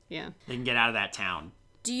soon. Yeah. They can get out of that town.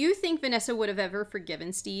 Do you think Vanessa would have ever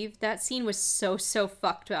forgiven Steve? That scene was so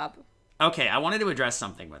fucked up. Okay, I wanted to address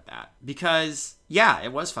something with that. Because, yeah,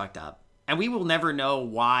 it was fucked up. And we will never know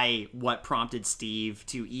what prompted Steve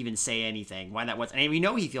to even say anything, why that was. And we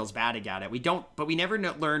know he feels bad about it. But we never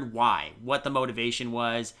learn why, what the motivation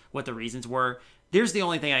was, what the reasons were. There's the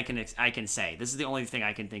only thing I can say. This is the only thing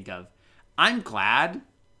I can think of. I'm glad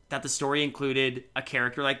that the story included a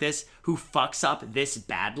character like this who fucks up this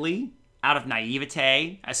badly. Out of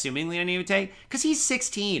naivete, assumingly naivete, because he's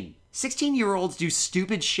 16. 16-year-olds do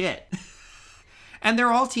stupid shit. And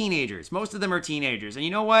they're all teenagers. Most of them are teenagers. And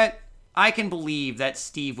you know what? I can believe that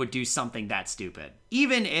Steve would do something that stupid.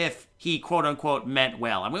 Even if he, quote-unquote, meant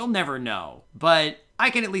well. And we'll never know. But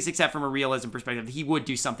I can at least accept from a realism perspective that he would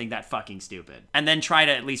do something that fucking stupid. And then try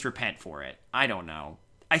to at least repent for it. I don't know.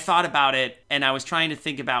 I thought about it, and I was trying to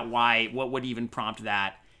think about what would even prompt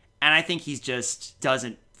that. And I think he just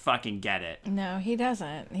doesn't fucking get it. No, he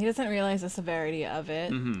doesn't. He doesn't realize the severity of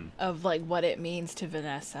it, of like what it means to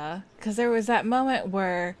Vanessa. Because there was that moment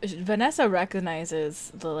where Vanessa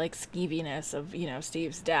recognizes the like skeeviness of,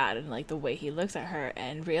 Steve's dad and like the way he looks at her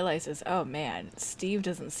and realizes, oh man, Steve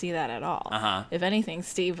doesn't see that at all. If anything,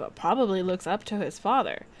 Steve probably looks up to his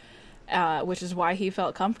father. Which is why he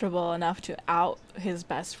felt comfortable enough to out his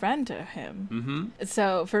best friend to him. Mm-hmm.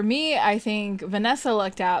 So for me, I think Vanessa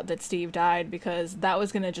lucked out that Steve died because that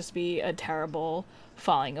was going to just be a terrible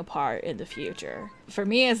falling apart in the future. For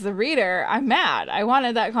me as the reader, I'm mad. I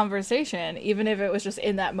wanted that conversation, even if it was just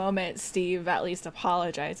in that moment, Steve at least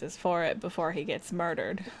apologizes for it before he gets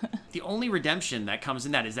murdered. The only redemption that comes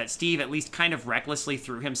in that is that Steve at least kind of recklessly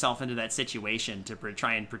threw himself into that situation to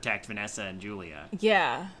try and protect Vanessa and Julia.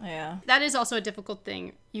 Yeah. That is also a difficult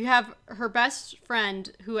thing. You have her best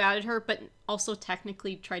friend who outed her, but also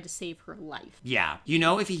technically tried to save her life. Yeah.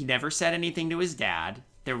 If he never said anything to his dad,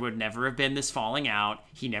 there would never have been this falling out.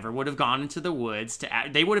 He never would have gone into the woods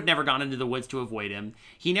they would have never gone into the woods to avoid him.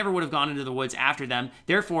 He never would have gone into the woods after them.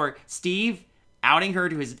 Therefore, Steve outing her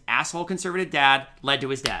to his asshole conservative dad led to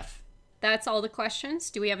his death. That's all the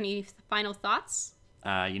questions. Do we have any final thoughts?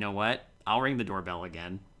 You know what? I'll ring the doorbell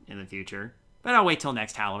again in the future. But I'll wait till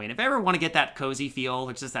next Halloween. If I ever want to get that cozy feel,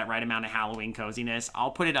 it's just that right amount of Halloween coziness,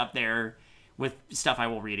 I'll put it up there with stuff I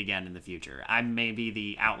will read again in the future. I may be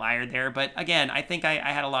the outlier there, but again, I think I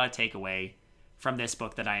had a lot of takeaway from this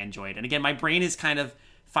book that I enjoyed. And again, my brain is kind of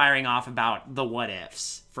firing off about the what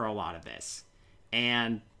ifs for a lot of this.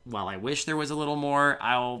 And while I wish there was a little more,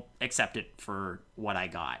 I'll accept it for what I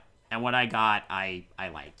got. And what I got, I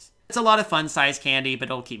liked. It's a lot of fun size candy, but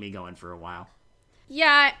it'll keep me going for a while.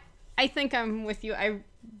 Yeah, I think I'm with you. I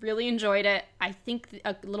really enjoyed it. I think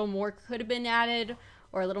a little more could have been added,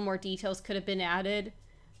 or a little more details could have been added.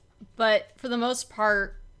 But for the most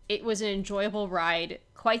part, it was an enjoyable ride.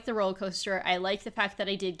 Quite the roller coaster. I like the fact that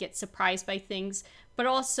I did get surprised by things. But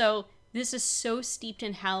also, this is so steeped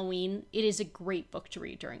in Halloween. It is a great book to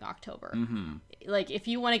read during October. Mm-hmm. Like, if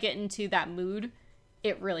you want to get into that mood,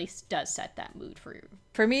 it really does set that mood for you.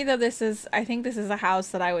 For me, though, I think this is a house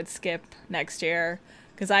that I would skip next year.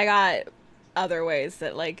 Because I got other ways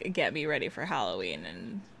that, like, get me ready for Halloween.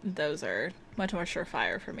 And those are much more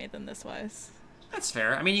surefire for me than this was. That's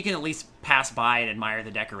fair. I mean, you can at least pass by and admire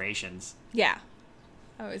the decorations. Yeah.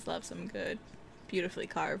 I always love some good, beautifully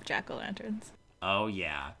carved jack-o'-lanterns. Oh,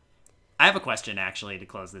 yeah. I have a question, actually, to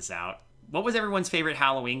close this out. What was everyone's favorite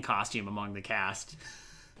Halloween costume among the cast?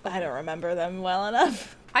 I don't remember them well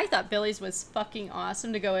enough. I thought Billy's was fucking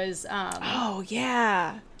awesome to go as... Oh,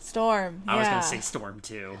 yeah. Storm. I was going to say Storm,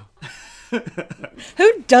 too.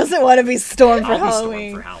 Who doesn't want to be Storm for I'll Halloween? be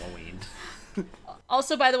Storm for Halloween.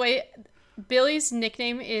 Also, by the way, Billy's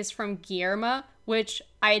nickname is from Guillermo, which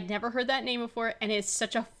I had never heard that name before, and it's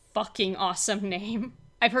such a fucking awesome name.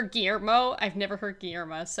 I've heard Guillermo, I've never heard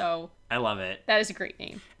Guillermo, so... I love it. That is a great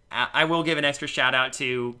name. I will give an extra shout out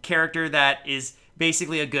to character that is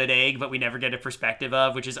basically a good egg, but we never get a perspective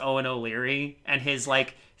of, which is Owen O'Leary, and his,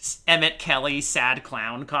 like, Emmett Kelly sad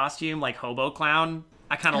clown costume, like hobo clown.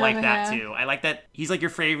 I kind of like that, too. I like that he's like your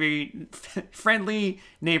favorite friendly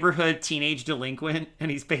neighborhood teenage delinquent,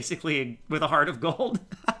 and he's basically with a heart of gold.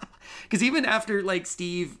 Because even after, like,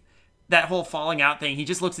 Steve, that whole falling out thing, he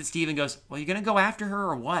just looks at Steve and goes, well, you going to go after her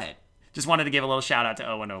or what? Just wanted to give a little shout out to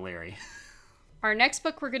Owen O'Leary. Our next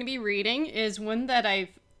book we're going to be reading is one that I've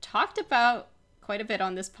talked about quite a bit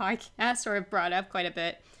on this podcast, or I've brought up quite a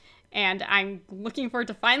bit, and I'm looking forward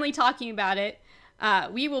to finally talking about it.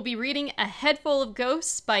 We will be reading A Head Full of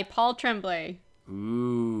Ghosts by Paul Tremblay.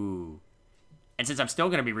 Ooh. And since I'm still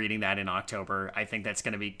going to be reading that in October, I think that's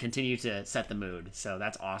going to continue to set the mood. So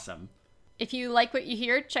that's awesome. If you like what you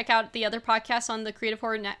hear, check out the other podcasts on the Creative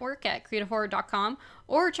Horror Network at creativehorror.com,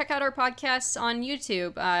 or check out our podcasts on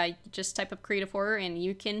YouTube. Just type up Creative Horror and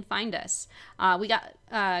you can find us. We got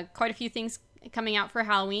quite a few things coming out for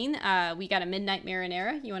Halloween. We got a Midnight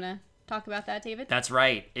Marinara. You want to talk about that, David? That's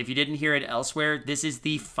right. If you didn't hear it elsewhere, this is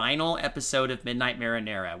the final episode of Midnight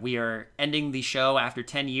Marinara. We are ending the show after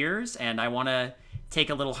 10 years, and I want to take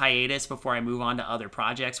a little hiatus before I move on to other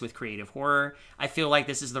projects with Creative Horror. I feel like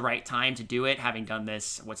this is the right time to do it, having done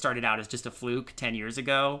this, what started out as just a fluke 10 years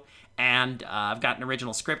ago. And I've got an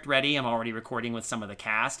original script ready. I'm already recording with some of the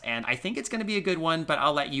cast, and I think it's going to be a good one, but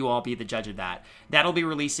I'll let you all be the judge of that. That'll be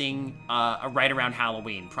releasing right around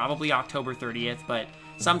Halloween, probably October 30th, but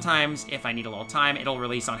sometimes, if I need a little time, it'll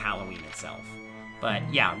release on Halloween itself. But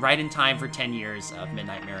yeah, right in time for 10 years of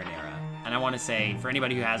Midnight Marinara. And I want to say, for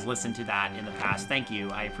anybody who has listened to that in the past, thank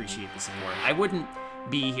you. I appreciate the support. I wouldn't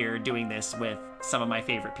be here doing this with some of my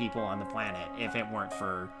favorite people on the planet if it weren't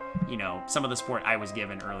for, some of the support I was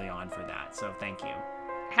given early on for that. So thank you.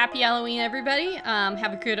 Happy Halloween, everybody.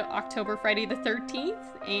 Have a good October Friday the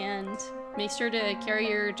 13th, and make sure to carry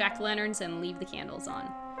your jack-o'-lanterns and leave the candles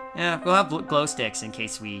on. Yeah, we'll have glow sticks in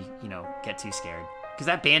case we, get too scared. Because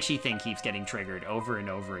that Banshee thing keeps getting triggered over and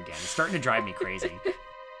over again. It's starting to drive me crazy.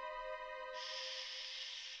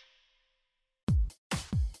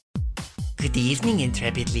 Good evening,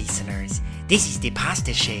 intrepid listeners. This is the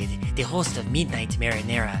Pasta Shade, the host of Midnight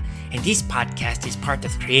Marinara, and this podcast is part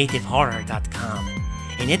of CreativeHorror.com,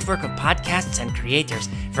 a network of podcasts and creators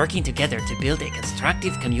working together to build a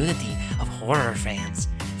constructive community of horror fans.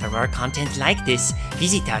 For more content like this,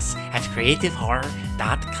 visit us at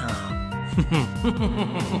CreativeHorror.com.